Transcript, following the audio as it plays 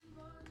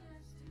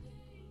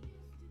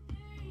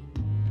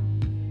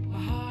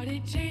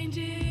it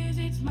changes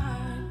its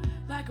mind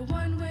like a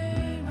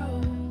one-way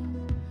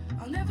road.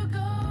 I'll never go,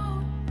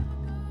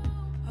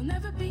 I'll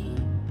never be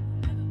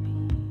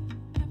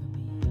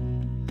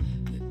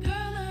the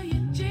girl of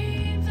your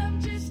dreams.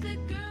 I'm just the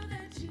girl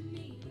that you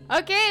need.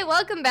 Okay,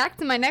 welcome back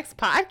to my next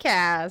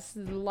podcast.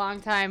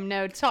 Long time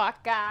no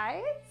talk,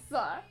 guys.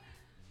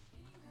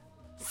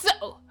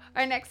 So,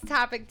 our next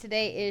topic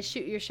today is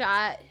shoot your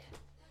shot.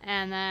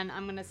 And then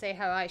I'm going to say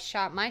how I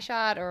shot my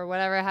shot or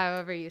whatever,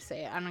 however you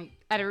say it.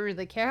 I don't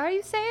really care how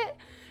you say it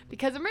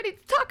because I'm ready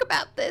to talk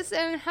about this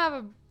and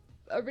have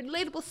a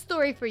relatable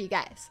story for you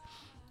guys.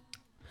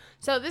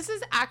 So this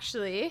is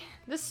actually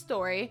this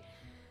story.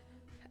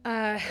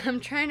 I'm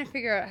trying to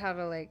figure out how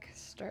to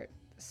start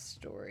the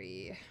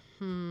story.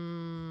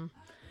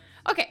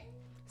 Okay.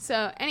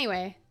 So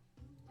anyway,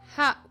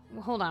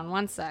 hold on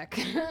one sec.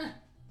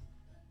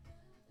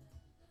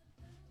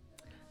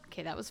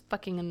 Okay, that was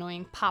fucking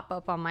annoying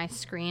pop-up on my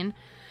screen.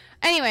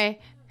 Anyway.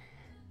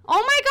 Oh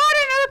my god,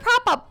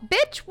 another pop-up.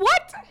 Bitch,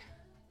 what?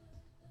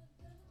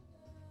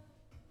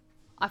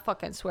 I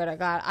fucking swear to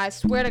god. I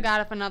swear to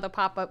god if another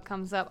pop-up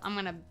comes up, I'm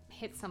gonna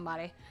hit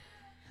somebody.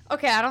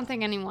 Okay, I don't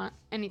think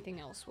anything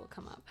else will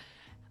come up.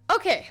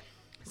 Okay,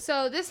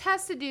 so this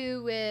has to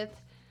do with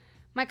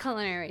my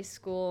culinary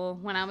school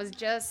when I was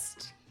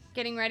just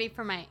getting ready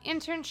for my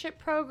internship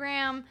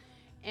program,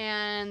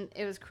 and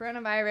it was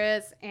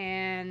coronavirus,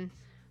 and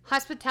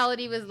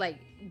hospitality was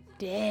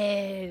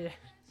dead.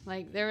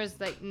 There was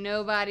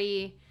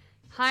nobody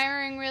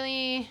hiring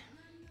really,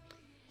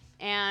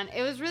 and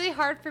it was really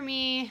hard for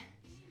me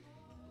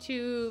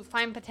to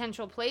find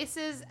potential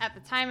places at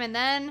the time. And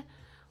then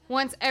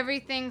once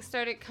everything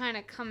started kind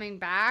of coming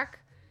back,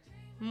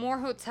 more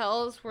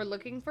hotels were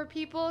looking for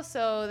people.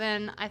 So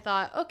then I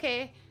thought,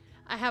 okay,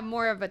 I have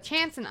more of a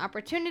chance and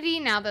opportunity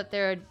now that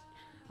they're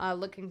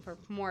looking for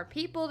more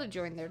people to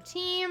join their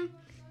team,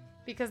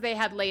 because they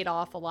had laid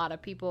off a lot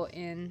of people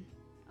in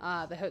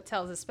the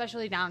hotels,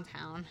 especially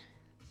downtown.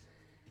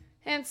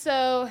 And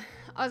so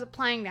I was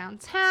applying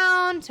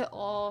downtown to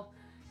all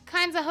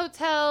kinds of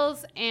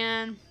hotels,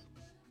 and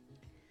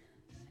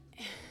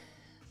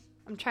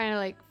I'm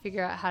trying to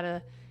figure out how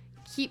to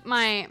keep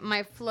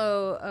my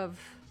flow of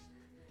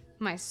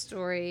my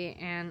story,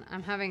 and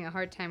I'm having a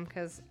hard time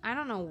because I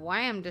don't know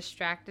why I'm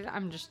distracted.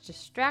 I'm just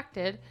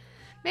distracted.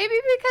 Maybe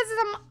because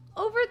I'm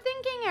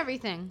overthinking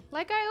everything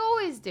like I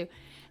always do.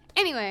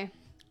 Anyway,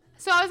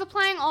 so I was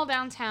applying all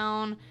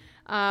downtown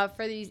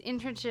for these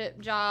internship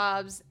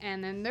jobs,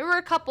 and then there were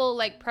a couple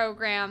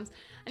programs.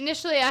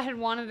 Initially, I had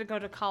wanted to go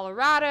to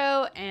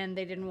Colorado, and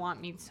they didn't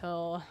want me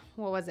till,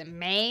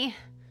 May?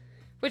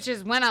 Which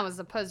is when I was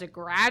supposed to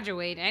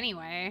graduate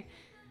anyway.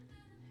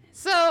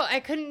 So I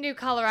couldn't do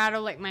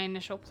Colorado like my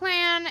initial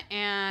plan,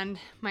 and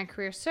my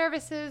career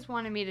services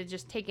wanted me to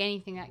just take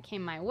anything that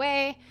came my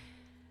way.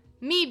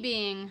 Me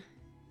being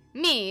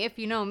me, if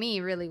you know me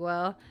really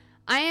well,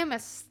 I am a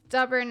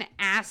stubborn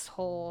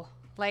asshole.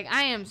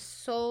 I am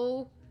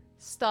so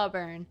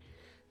stubborn.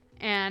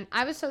 And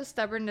I was so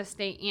stubborn to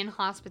stay in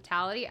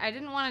hospitality. I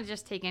didn't want to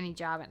just take any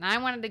job. And I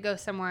wanted to go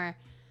somewhere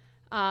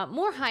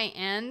more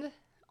high-end.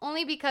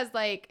 Only because,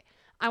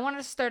 I wanted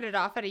to start it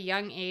off at a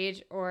young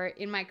age or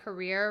in my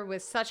career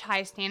with such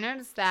high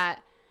standards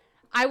that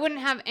I wouldn't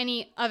have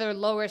any other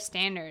lower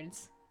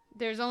standards.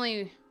 There's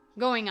only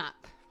going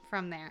up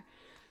from there.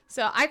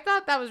 So I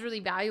thought that was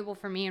really valuable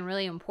for me and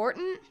really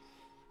important,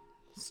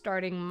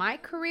 starting my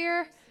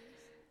career.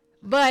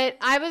 But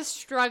I was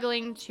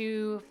struggling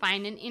to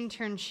find an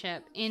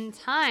internship in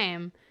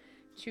time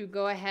to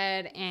go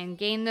ahead and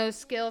gain those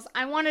skills.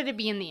 I wanted to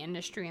be in the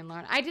industry and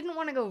learn. I didn't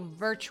want to go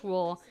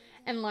virtual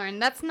and learn.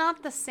 That's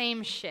not the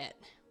same shit.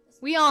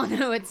 We all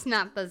know it's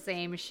not the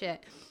same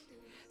shit.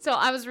 So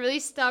I was really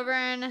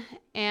stubborn,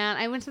 and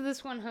I went to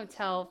this one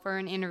hotel for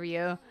an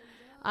interview.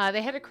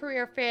 They had a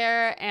career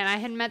fair, and I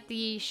had met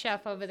the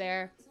chef over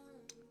there.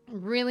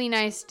 Really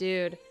nice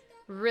dude.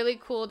 Really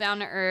cool, down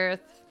to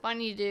earth,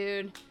 funny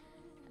dude.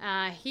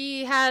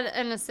 He had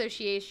an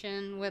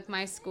association with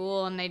my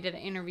school, and they did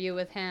an interview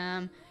with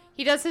him.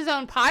 He does his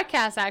own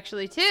podcast,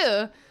 actually,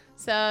 too.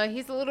 So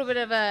he's a little bit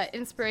of an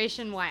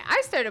inspiration why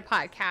I started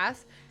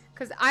podcasts,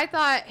 because I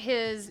thought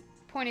his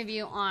point of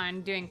view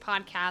on doing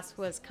podcasts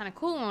was kind of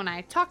cool when I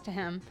talked to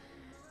him.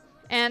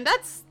 And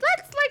that's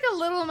a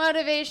little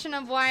motivation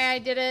of why I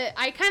did it.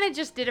 I kind of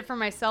just did it for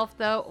myself,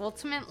 though,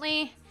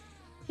 ultimately.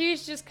 He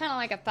was just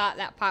kind of a thought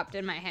that popped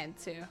in my head,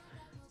 too.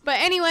 But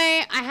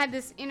anyway, I had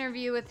this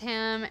interview with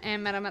him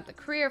and met him at the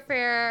career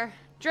fair.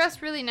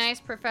 Dressed really nice,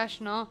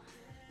 professional,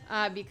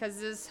 because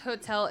this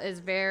hotel is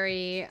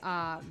very,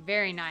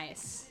 very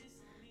nice.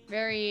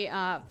 Very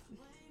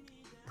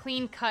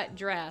clean-cut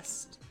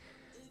dressed.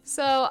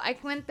 So I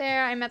went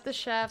there, I met the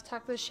chef,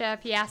 talked to the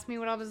chef. He asked me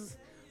what I was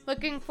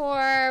looking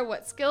for,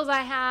 what skills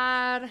I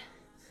had,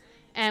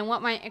 and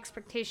what my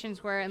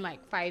expectations were in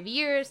 5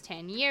 years,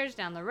 10 years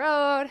down the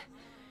road.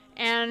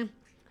 And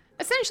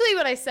essentially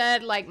what I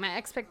said, my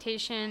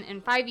expectation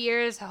in 5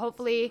 years,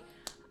 hopefully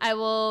I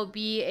will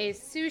be a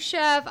sous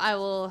chef. I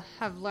will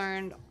have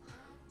learned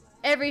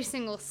every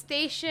single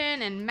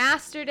station and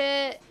mastered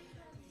it.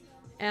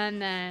 and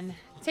then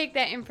take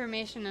that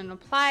information and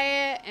apply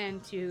it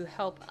and to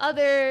help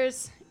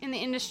others in the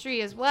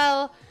industry as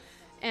well.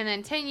 And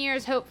then 10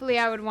 years, hopefully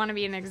I would want to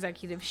be an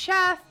executive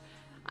chef.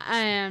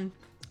 And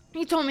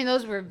he told me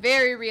those were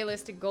very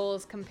realistic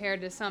goals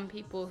compared to some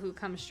people who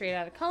come straight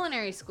out of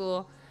culinary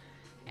school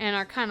and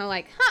are kind of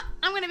like,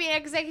 I'm going to be an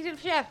executive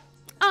chef.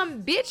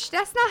 Bitch,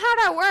 that's not how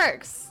that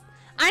works.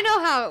 I know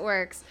how it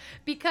works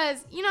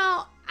because,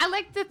 I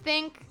like to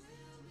think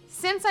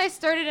since I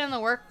started in the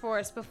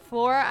workforce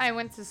before I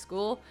went to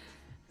school,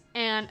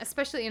 and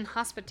especially in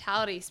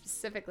hospitality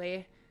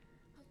specifically,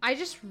 I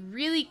just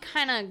really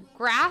kind of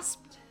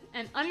grasped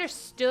and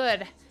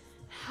understood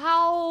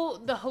how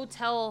the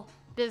hotel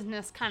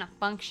business kind of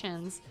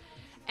functions.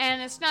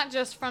 And it's not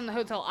just from the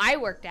hotel I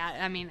worked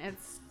at. I mean,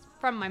 it's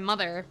from my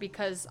mother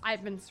because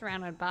I've been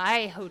surrounded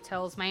by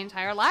hotels my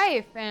entire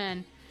life.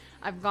 And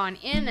I've gone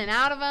in and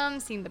out of them,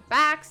 seen the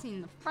back,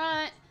 seen the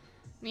front.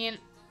 I mean,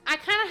 I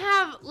kind of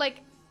have,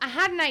 I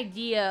had an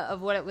idea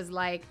of what it was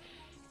like.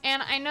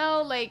 And I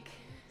know,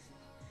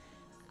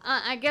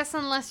 I guess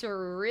unless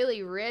you're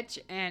really rich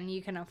and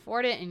you can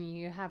afford it and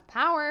you have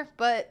power,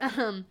 but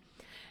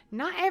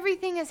not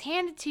everything is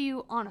handed to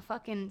you on a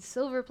fucking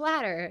silver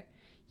platter.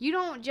 You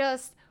don't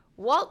just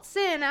waltz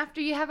in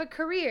after you have a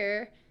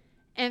career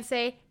and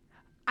say,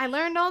 I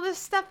learned all this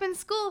stuff in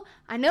school.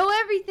 I know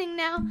everything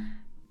now.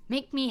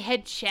 Make me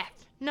head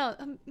chef. No,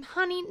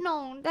 honey,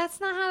 no,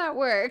 that's not how that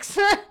works.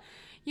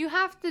 You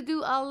have to do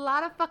a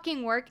lot of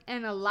fucking work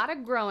and a lot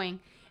of growing.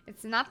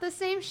 It's not the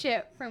same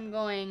shit from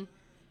going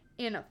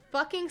in a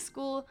fucking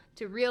school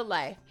to real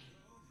life.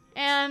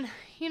 And,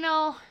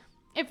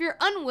 if you're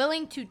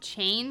unwilling to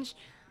change,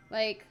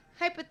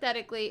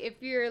 hypothetically,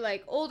 if you're,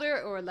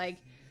 older or,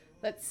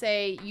 let's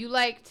say you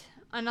liked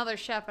another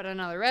chef at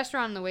another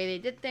restaurant and the way they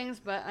did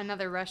things, but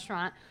another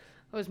restaurant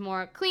was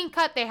more clean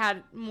cut, they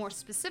had more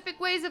specific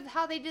ways of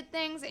how they did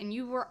things, and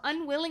you were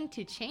unwilling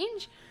to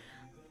change,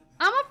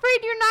 I'm afraid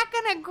you're not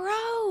going to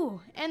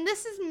grow. And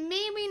this is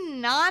maybe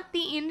not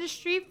the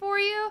industry for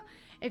you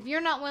if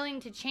you're not willing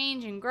to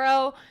change and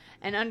grow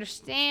and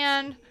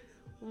understand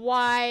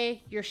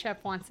why your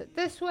chef wants it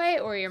this way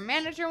or your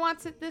manager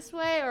wants it this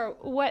way or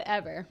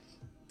whatever.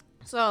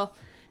 So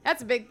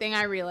that's a big thing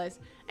I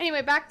realized.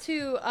 Anyway, back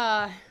to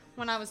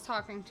when I was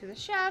talking to the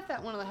chef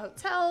at one of the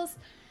hotels.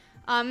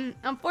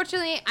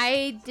 Unfortunately,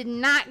 I did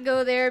not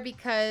go there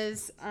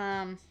because,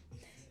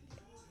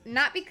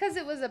 not because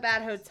it was a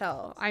bad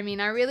hotel. I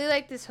mean, I really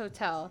like this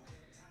hotel.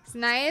 It's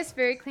nice,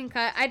 very clean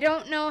cut. I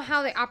don't know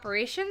how the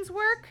operations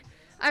work.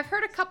 I've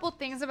heard a couple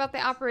things about the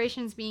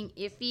operations being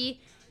iffy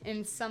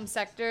in some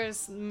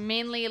sectors,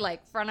 mainly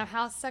front of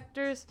house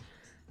sectors.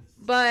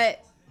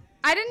 But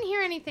I didn't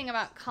hear anything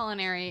about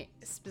culinary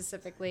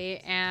specifically.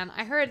 And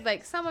I heard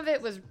some of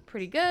it was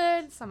pretty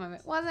good, some of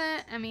it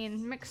wasn't. I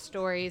mean, mixed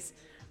stories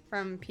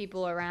from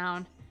people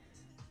around.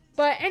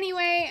 But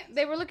anyway,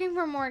 they were looking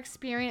for more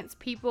experienced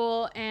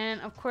people.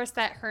 And of course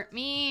that hurt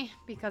me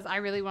because I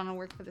really want to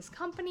work for this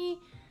company.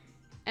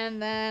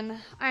 And then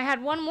I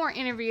had one more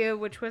interview,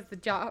 which was the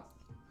job.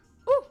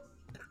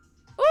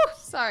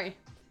 Sorry.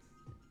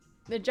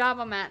 The job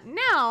I'm at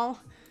now.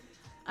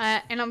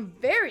 And I'm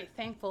very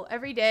thankful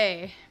every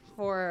day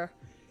for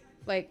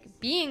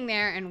being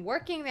there and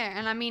working there.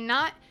 And I mean,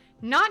 not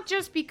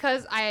just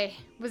because I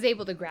was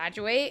able to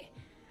graduate,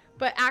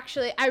 but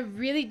actually I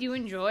really do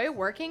enjoy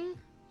working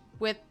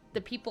with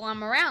the people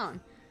I'm around.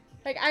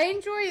 I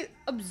enjoy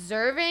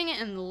observing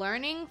and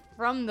learning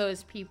from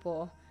those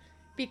people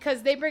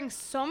because they bring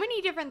so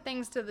many different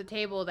things to the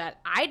table that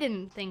I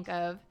didn't think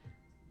of,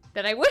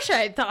 that I wish I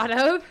had thought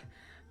of.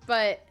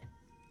 But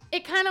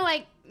it kind of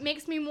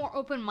makes me more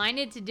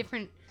open-minded to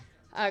different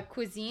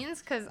cuisines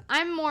because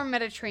I'm more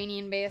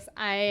Mediterranean based.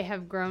 I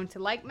have grown to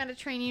like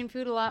Mediterranean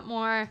food a lot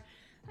more.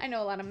 I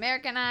know a lot of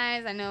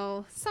Americanized. I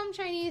know some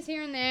Chinese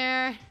here and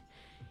there,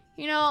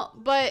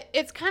 but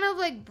it's kind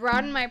of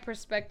broadened my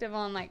perspective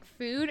on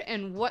food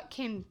and what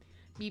can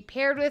be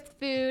paired with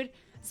food,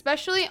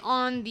 especially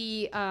on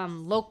the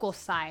local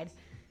side.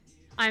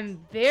 I'm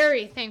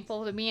very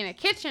thankful to be in a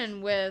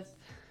kitchen with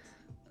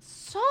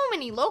so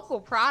many local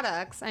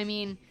products. I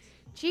mean,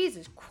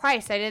 Jesus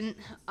Christ,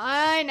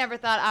 I never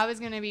thought I was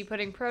going to be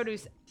putting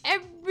produce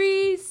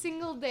every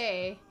single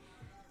day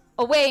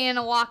away in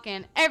a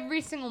walk-in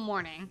every single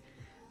morning.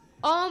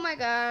 Oh my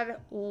God,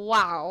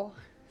 wow.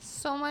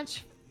 So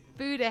much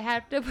food I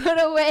have to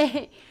put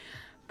away.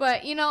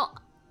 But,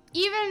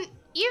 even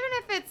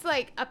if it's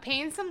a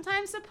pain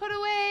sometimes to put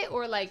away,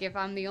 or if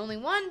I'm the only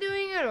one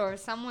doing it,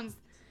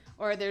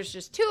 or there's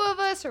just two of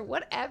us or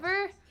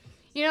whatever,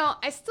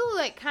 I still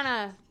kind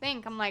of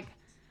think,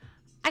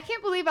 I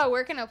can't believe I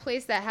work in a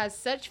place that has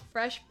such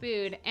fresh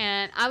food,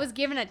 and I was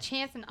given a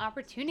chance and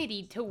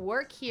opportunity to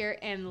work here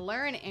and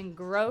learn and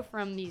grow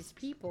from these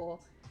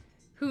people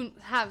who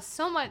have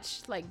so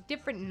much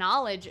different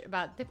knowledge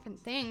about different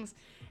things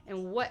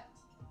and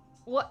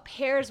what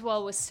pairs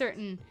well with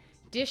certain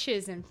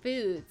dishes and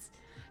foods.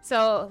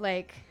 So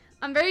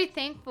I'm very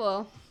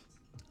thankful.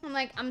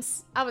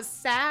 I was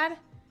sad,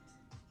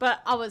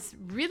 but I was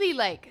really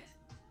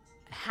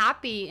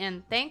happy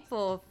and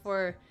thankful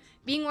for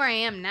being where I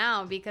am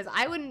now, because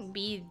I wouldn't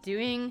be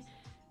doing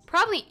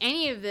probably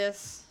any of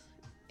this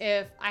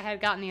if I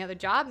had gotten the other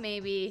job.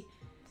 Maybe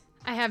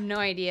I have no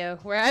idea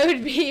where I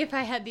would be if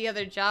I had the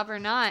other job or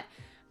not,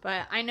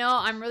 but I know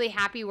I'm really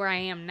happy where I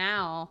am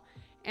now,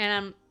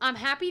 and I'm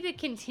happy to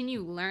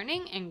continue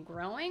learning and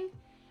growing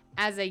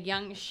as a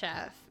young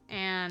chef.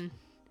 And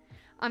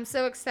I'm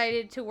so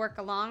excited to work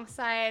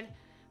alongside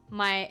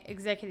my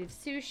executive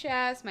sous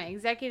chefs, my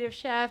executive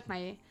chef,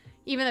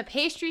 even the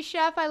pastry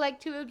chef I like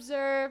to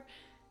observe,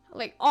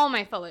 like all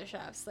my fellow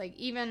chefs, like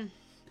even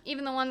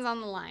the ones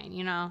on the line,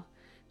 you know.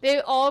 They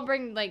all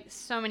bring like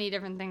so many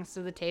different things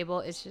to the table.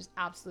 It's just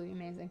absolutely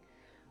amazing.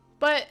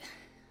 But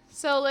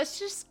so let's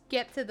just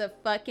get to the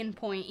fucking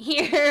point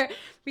here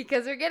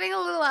because we're getting a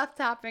little off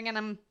topic,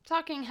 and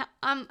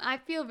I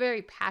feel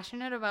very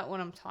passionate about what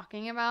I'm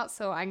talking about,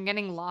 so I'm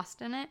getting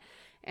lost in it,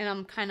 and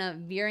I'm kind of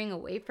veering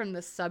away from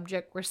the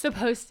subject we're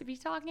supposed to be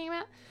talking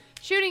about.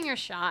 Shooting your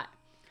shot,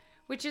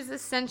 which is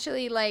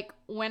essentially like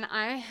when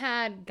I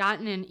had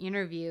gotten an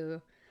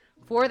interview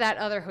for that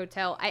other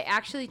hotel, I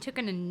actually took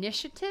an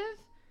initiative,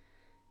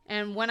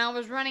 and when I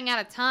was running out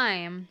of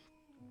time,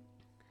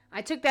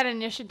 I took that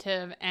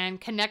initiative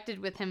and connected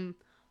with him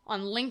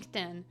on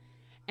LinkedIn,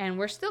 and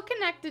we're still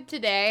connected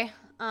today.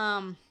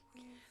 But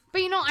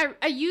you know,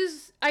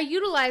 I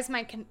utilize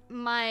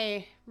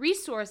my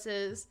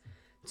resources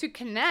to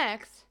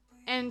connect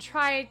and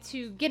try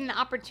to get an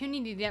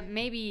opportunity that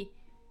maybe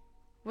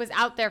was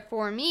out there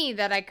for me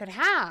that I could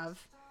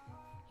have.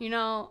 You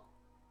know,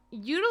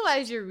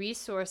 utilize your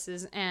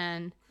resources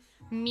and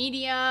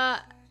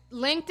media.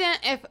 LinkedIn,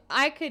 if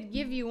I could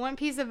give you one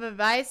piece of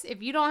advice,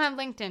 if you don't have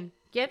LinkedIn,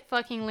 get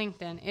fucking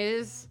LinkedIn.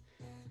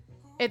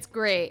 It's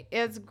great.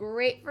 It's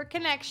great for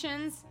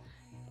connections,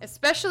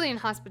 especially in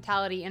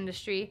hospitality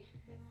industry.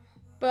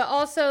 But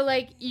also,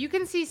 like, you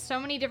can see so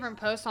many different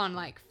posts on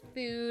like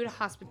food,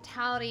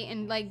 hospitality,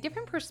 and like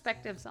different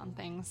perspectives on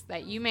things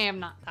that you may have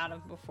not thought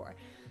of before.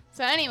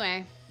 So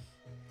anyway,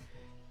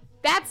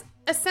 that's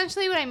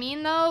essentially what I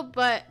mean though.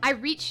 But I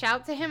reached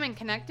out to him and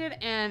connected,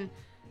 and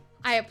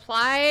I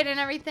applied and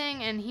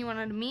everything, and he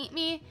wanted to meet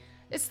me.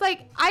 It's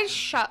like I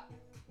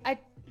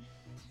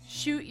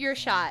shoot your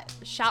shot.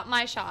 Shot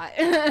my shot.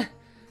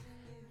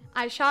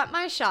 I shot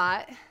my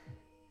shot.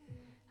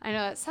 I know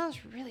that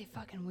sounds really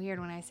fucking weird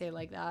when I say it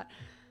like that.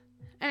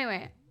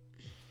 Anyway,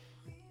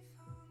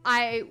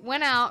 I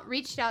went out,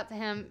 reached out to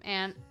him,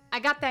 and I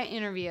got that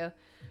interview.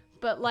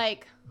 But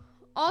like,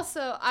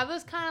 also, I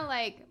was kind of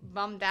like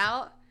bummed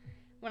out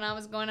when I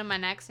was going to my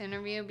next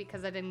interview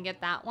because I didn't get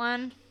that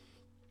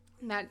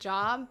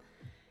job.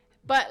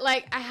 But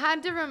like, I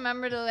had to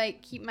remember to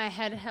like keep my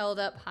head held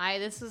up high.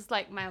 This was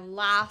like my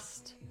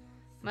last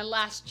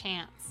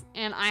chance,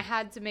 and I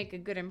had to make a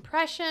good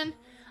impression.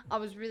 I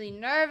was really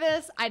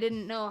nervous. I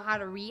didn't know how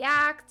to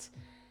react.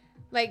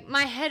 Like,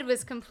 my head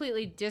was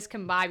completely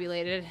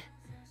discombobulated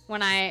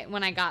when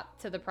I got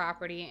to the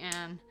property,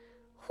 and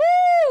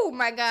whoo,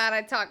 my God,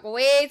 I talked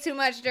way too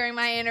much during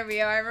my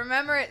interview. I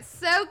remember it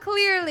so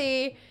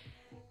clearly,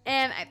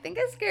 and I think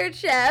I scared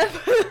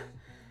Chef.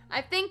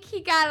 I think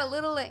he got a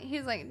little,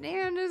 he's like,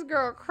 damn, this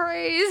girl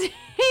crazy.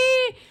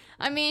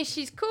 I mean,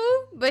 she's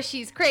cool, but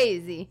she's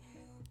crazy.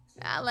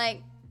 I'm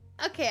like,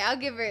 okay, I'll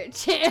give her a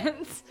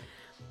chance.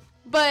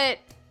 But,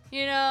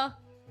 you know,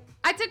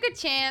 I took a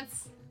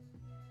chance.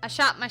 I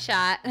shot my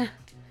shot.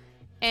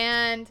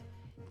 And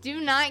do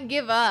not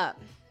give up.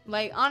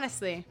 Like,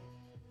 honestly.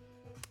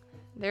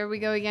 There we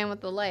go again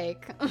with the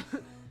like.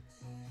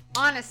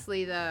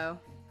 Honestly, though,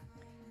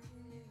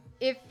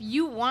 if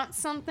you want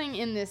something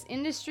in this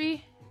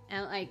industry,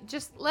 and like,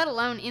 just let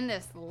alone in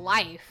this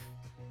life,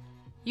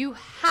 you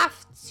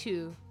have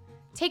to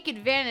take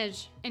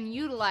advantage and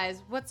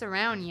utilize what's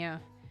around you.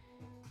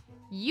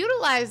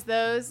 Utilize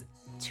those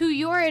to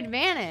your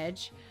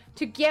advantage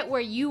to get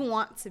where you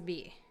want to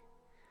be.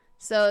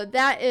 So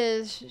that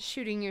is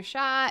shooting your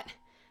shot.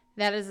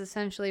 That is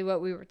essentially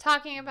what we were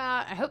talking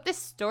about. I hope this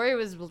story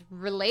was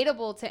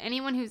relatable to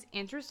anyone who's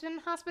interested in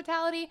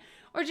hospitality,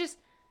 or just,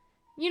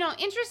 you know,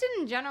 interested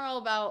in general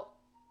about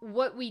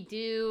what we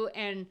do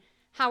and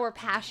how we're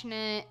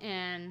passionate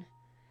and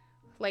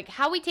like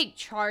how we take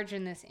charge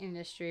in this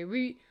industry.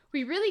 We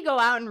really go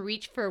out and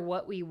reach for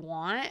what we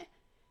want,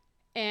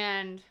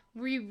 and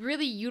we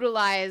really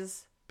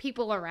utilize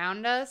people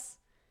around us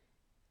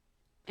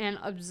and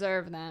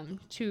observe them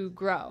to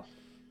grow.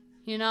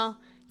 You know,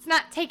 it's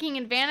not taking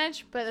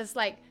advantage, but it's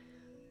like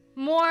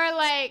more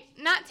like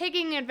not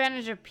taking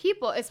advantage of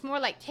people. It's more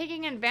like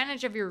taking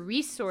advantage of your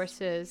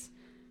resources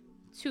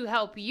to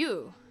help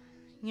you.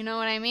 You know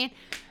what I mean?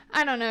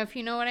 I don't know if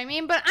you know what I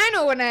mean, but I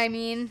know what I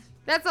mean.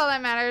 That's all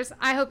that matters.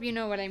 I hope you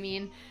know what I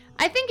mean.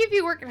 I think if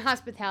you work in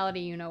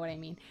hospitality, you know what I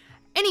mean.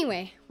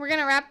 Anyway, we're going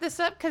to wrap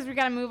this up because we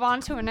got to move on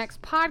to our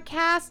next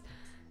podcast.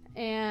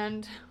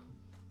 And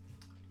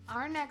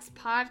our next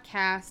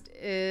podcast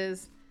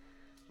is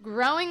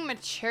growing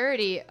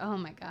maturity. Oh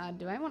my God.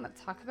 Do I want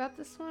to talk about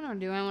this one, or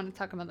do I want to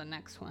talk about the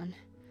next one?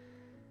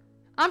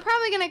 I'm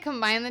probably going to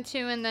combine the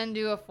two and then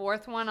do a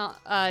fourth one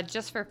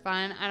just for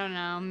fun. I don't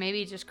know.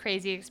 Maybe just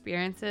crazy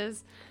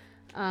experiences.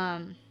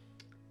 But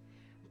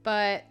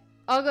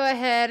I'll go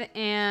ahead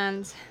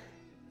and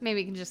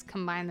maybe you can just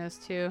combine those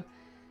two.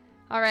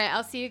 All right.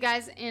 I'll see you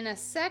guys in a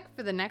sec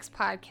for the next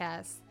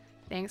podcast.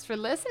 Thanks for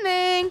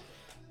listening.